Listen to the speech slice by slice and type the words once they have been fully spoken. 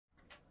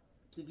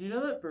Did you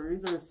know that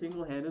furries are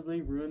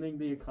single-handedly ruining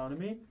the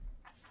economy?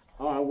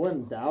 Oh, I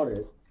wouldn't doubt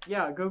it.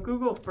 Yeah, go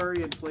Google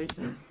furry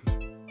inflation.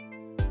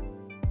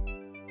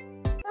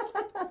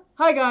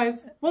 Hi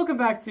guys, welcome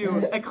back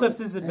to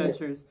Eclipse's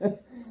Adventures.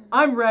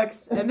 I'm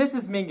Rhex, and this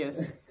is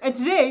Mingus. And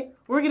today,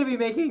 we're gonna be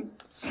making...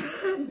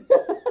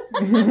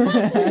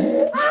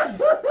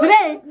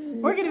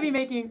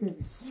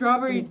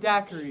 strawberry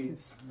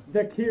daiquiris.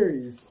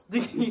 Daquiris,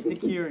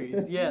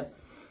 yes.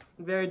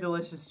 Very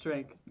delicious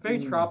drink.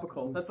 Very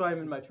tropical. That's why I'm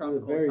in my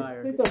tropical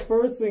attire. I think the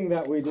first thing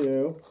that we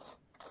do...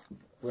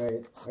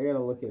 Wait, I gotta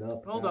look it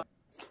up. Hold on.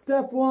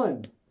 Step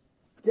 1.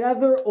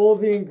 Gather all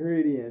the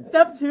ingredients.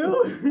 Step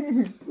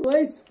 2.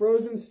 Place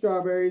frozen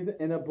strawberries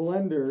in a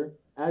blender.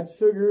 Add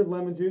sugar,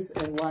 lemon juice,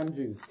 and lime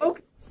juice.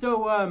 Okay,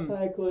 so,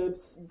 Hi,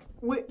 Eclipse.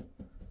 wait,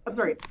 I'm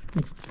sorry.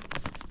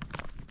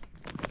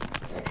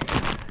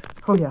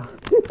 Oh, yeah.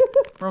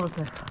 We're almost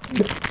there.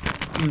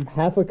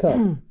 Half a cup.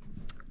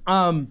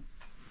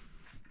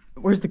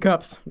 Where's the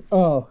cups?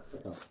 Oh.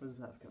 What is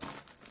half a cup?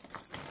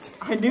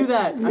 I knew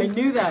that. I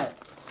knew that.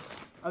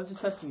 I was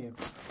just testing you.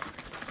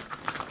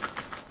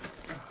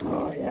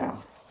 Oh, yeah.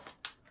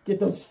 Get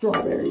those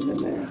strawberries in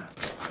there.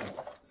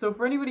 So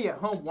for anybody at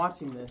home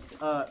watching this,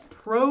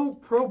 pro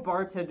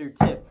bartender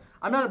tip.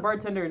 I'm not a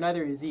bartender, and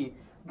neither is he.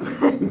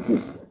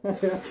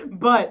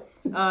 But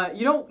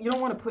you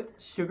don't want to put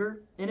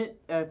sugar in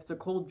it if it's a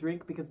cold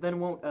drink, because then it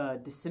won't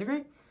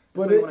disintegrate.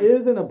 But it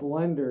is in a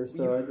blender,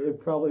 so it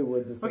probably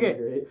would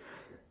disintegrate.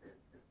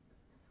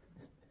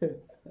 Okay.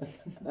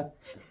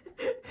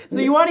 So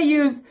you want to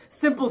use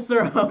simple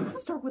syrup.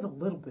 Start with a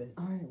little bit.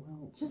 All right,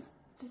 well, Just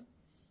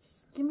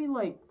give me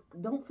like,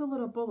 don't fill it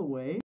up all the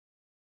way.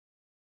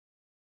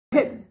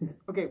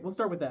 Okay, we'll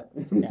start with that.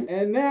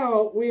 And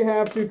now we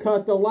have to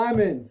cut the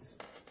lemons.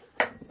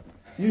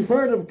 You've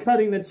heard of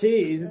cutting the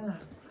cheese,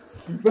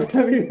 but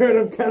have you heard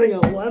of cutting a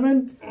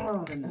lemon?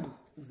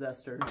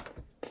 Zester.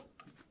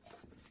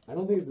 I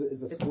don't think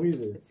it's a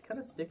squeezer. It's kind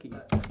of sticky.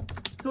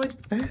 So it's...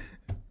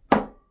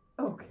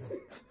 Okay.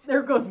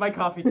 There goes my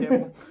coffee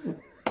table.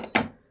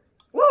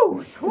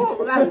 Woo!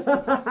 Whoa,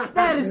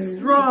 that is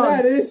strong.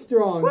 That is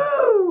strong.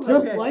 Woo!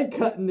 Just Okay. like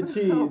cutting the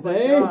cheese, Oh my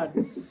eh?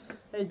 God.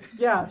 Hey,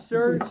 yeah,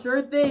 sure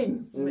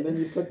thing. And then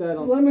you put that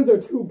on. Lemons are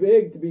too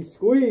big to be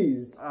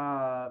squeezed.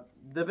 The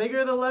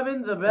bigger the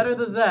lemon, the better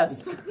the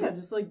zest. Yeah,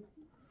 just like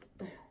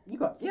you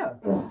got. Yeah,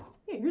 yeah.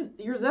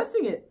 You're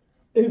zesting it.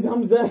 It's not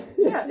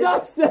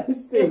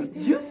zesting. It's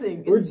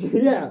juicing.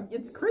 Yeah.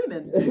 It's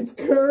creaming. It's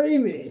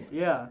creamy.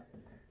 Yeah.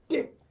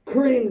 Get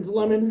creamed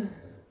lemon.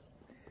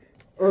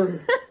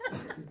 Or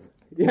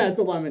yeah, it's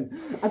a lemon.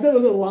 I thought it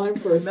was a lime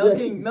first.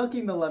 Milking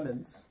the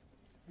lemons.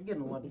 You're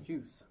getting a lot of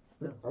juice.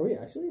 No. Are we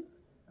actually?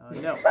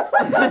 No.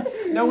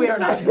 No, we are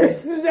not.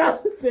 It's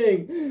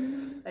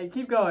nothing. Hey,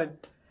 keep going.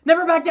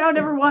 Never back down.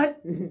 Never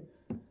what?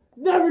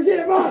 Never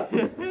give up.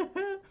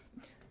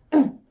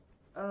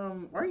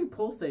 Why are you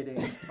pulsating?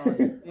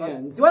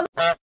 Hands. Do I look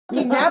like a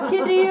fucking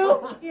napkin to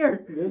you?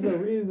 Here. There's a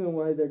reason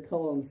why they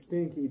call them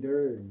stinky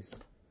dirgs.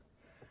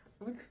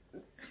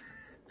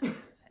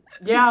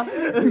 Yeah.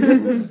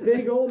 Those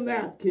big old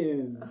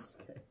napkins.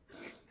 Okay.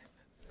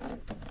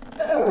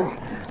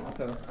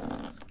 So,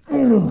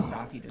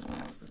 Stocky just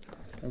passed the time.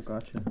 Oh,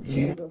 gotcha.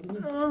 Yeah.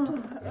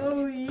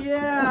 Oh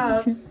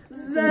yeah.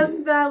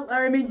 Zest that.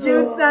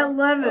 Juice that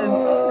lemon.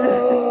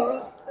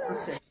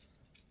 Okay.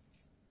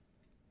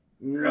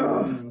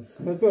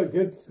 That's what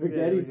good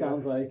spaghetti Okay,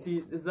 sounds like.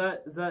 See, is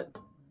that?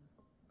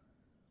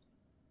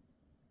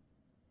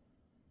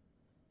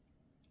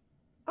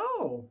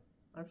 Oh.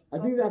 I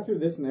think after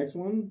this next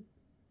one,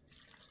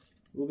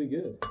 we'll be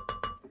good.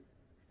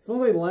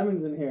 Smells like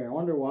lemons in here. I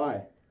wonder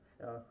why.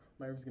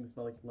 My room's gonna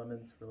smell like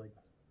lemons for like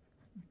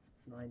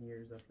 9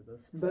 years after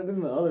this. Better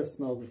than the other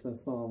smells it's been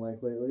smelling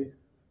like lately.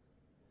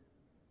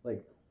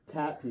 Like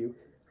cat puke.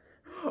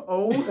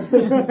 Oh.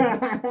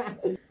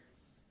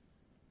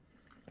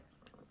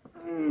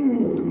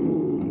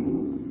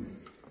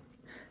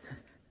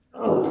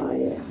 Oh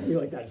yeah, you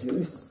like that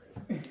juice?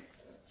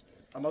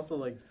 I'm also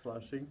like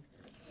slushing.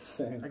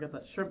 Same. I got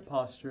that shrimp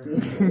posture.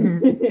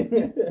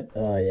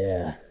 Oh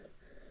yeah.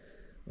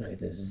 Look at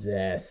this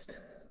zest.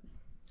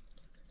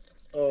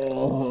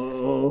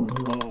 Oh.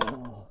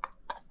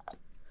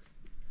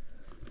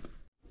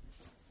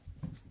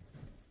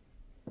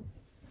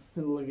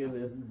 Look at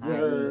this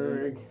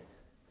dirg.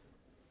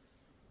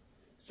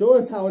 Show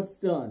us how it's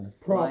done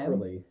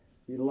properly.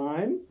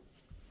 Lime?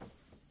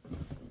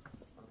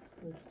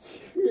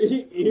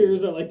 Your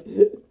ears are like...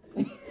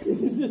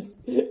 It's just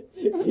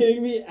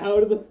getting me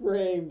out of the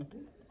frame.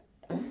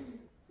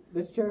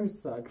 This chair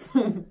sucks.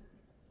 You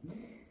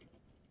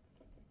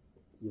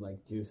like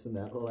juicing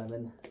that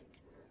lemon?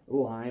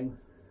 Lime.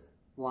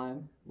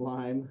 Lime.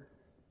 Lime.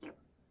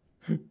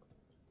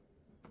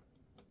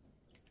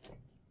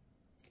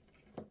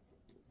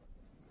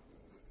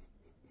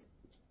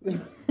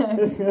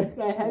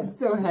 My head's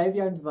so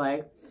heavy, I'm just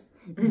like...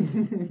 I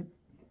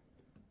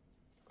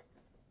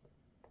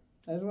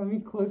just want to be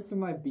close to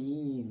my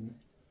bean.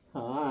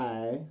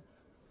 Hi.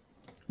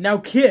 Now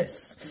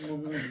kiss.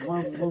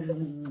 Alright.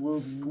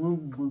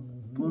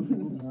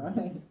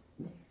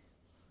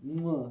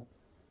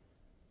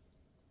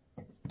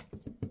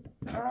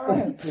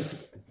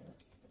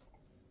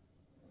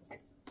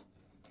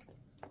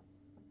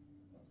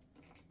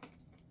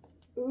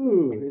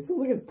 Ooh, it feels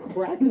like it's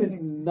cracking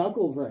its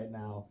knuckles right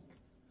now.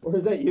 Or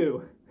is that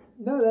you?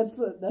 No, that's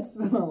the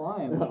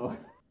lion. No.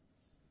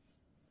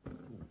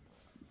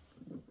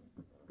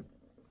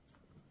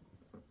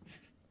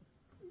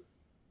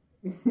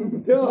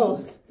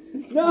 No!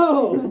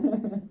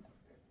 No!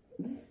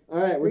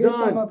 Alright, we're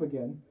done. Up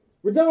again.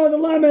 We're done with the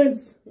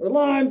lemons! Or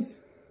limes!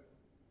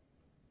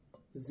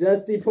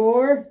 Zesty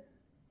pour.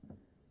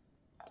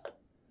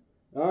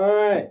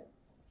 Alright.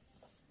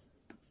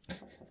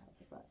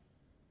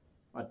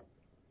 What?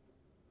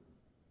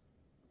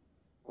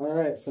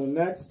 Alright, so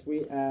next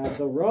we add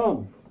the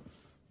rum.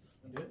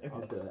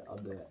 I'll do it. I'll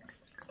do it.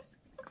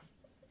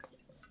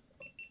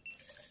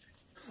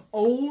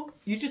 Oh,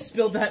 you just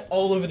spilled that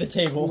all over the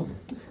table.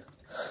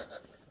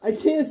 I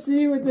can't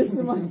see with this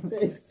in my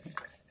face.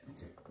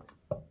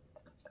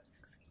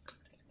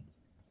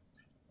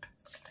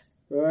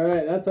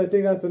 Alright, I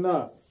think that's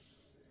enough.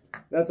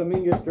 That's a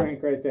Mingus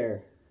drink right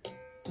there.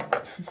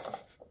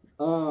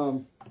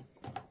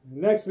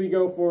 Next we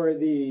go for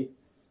the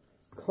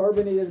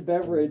carbonated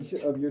beverage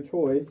of your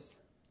choice.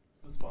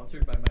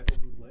 Sponsored by Michael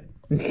Bublé.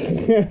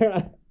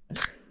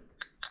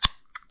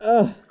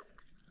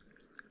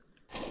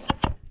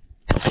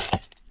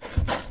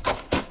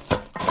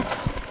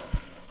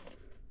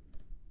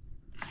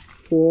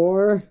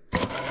 Four.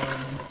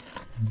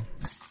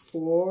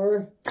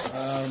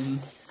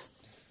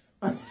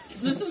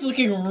 This is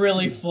looking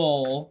really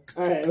full.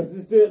 Alright, let's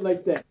just do it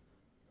like that.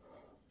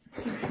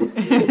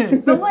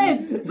 The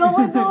lid! The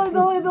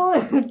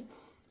lid!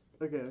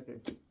 Okay.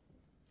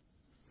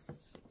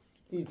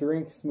 Do you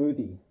drink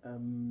smoothie?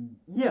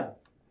 Yeah.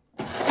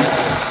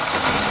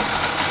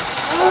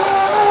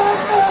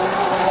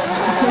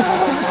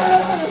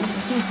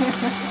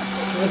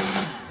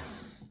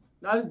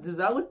 Does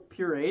that look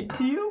pureed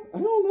to you? I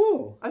don't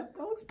know. That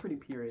looks pretty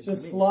pureed.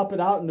 Just to me. slop it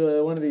out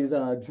into one of these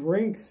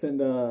drinks and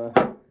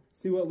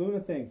see what Luna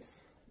thinks.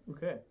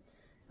 Okay.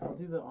 I'll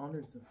do the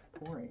honors of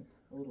pouring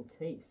a little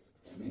taste.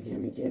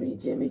 Gimme.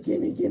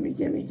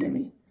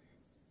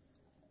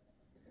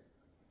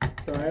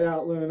 Try it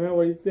out, Luna.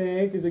 What do you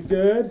think? Is it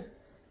good?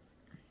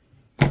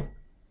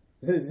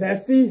 Is it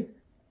zesty?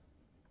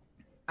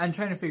 I'm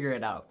trying to figure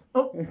it out.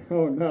 Oh,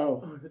 Oh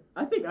no.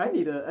 I think I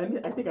need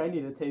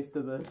a taste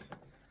of this.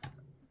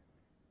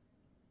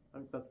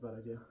 That's a bad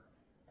idea.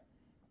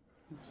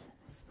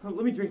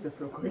 Let me drink this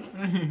real quick.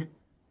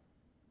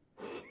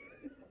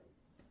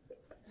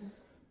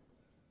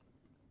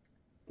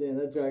 Damn,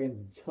 that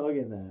dragon's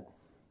chugging that.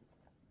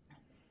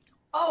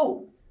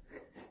 Oh!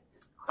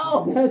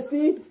 Oh!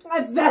 Zesty?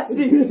 That's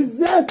zesty!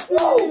 Zesty!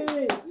 Oh!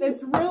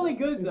 It's really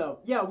good though.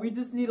 Yeah, we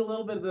just need a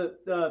little bit of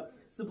the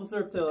simple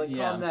syrup to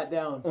calm that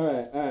down.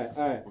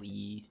 Alright.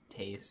 We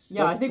taste.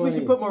 Yeah, That's I think we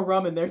funny. should put more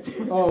rum in there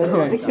too. Oh,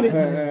 okay.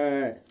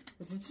 Alright.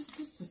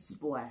 Just a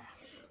splash.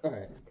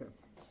 Alright. Okay.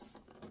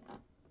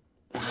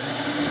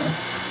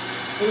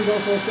 Let me go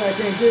for a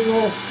second. Get a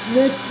little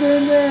mixed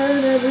in there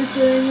and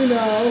everything, you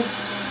know.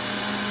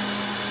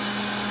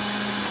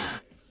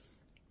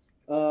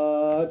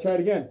 Try it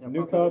again. Yeah,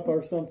 New pump cup it.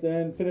 or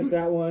something. Finish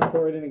that one.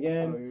 Pour it in Oh,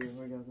 again. we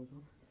got this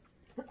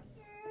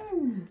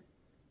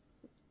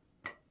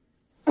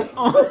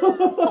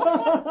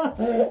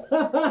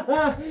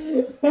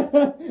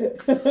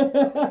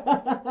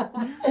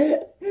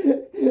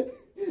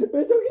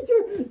Wait,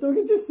 don't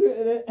get your suit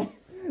in it.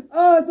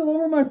 Oh, it's all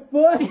over my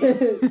foot.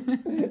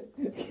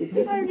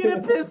 I'm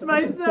gonna piss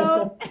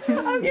myself.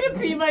 I'm gonna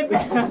pee my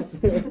pants.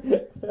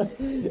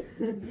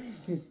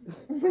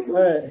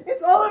 Alright.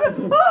 It's all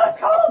over. Oh, it's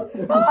cold.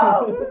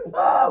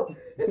 Oh,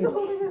 it's all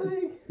over my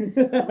leg.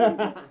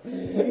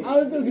 I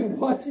was just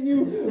watching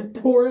you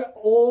pour it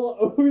all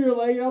over your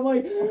leg, and I'm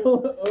like,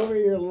 all over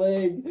your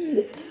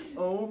leg.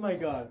 Oh my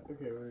god.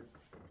 Okay, we're...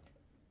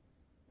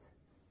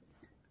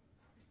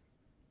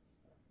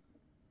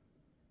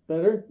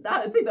 Better?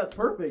 I think that's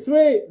perfect.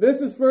 Sweet. This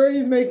is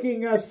Furries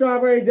making a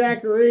strawberry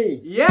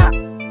daiquiri. Yeah.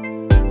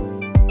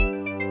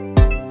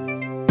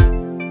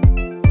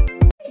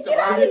 Get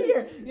out of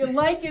here. You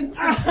like and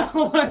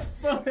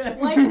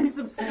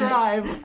subscribe.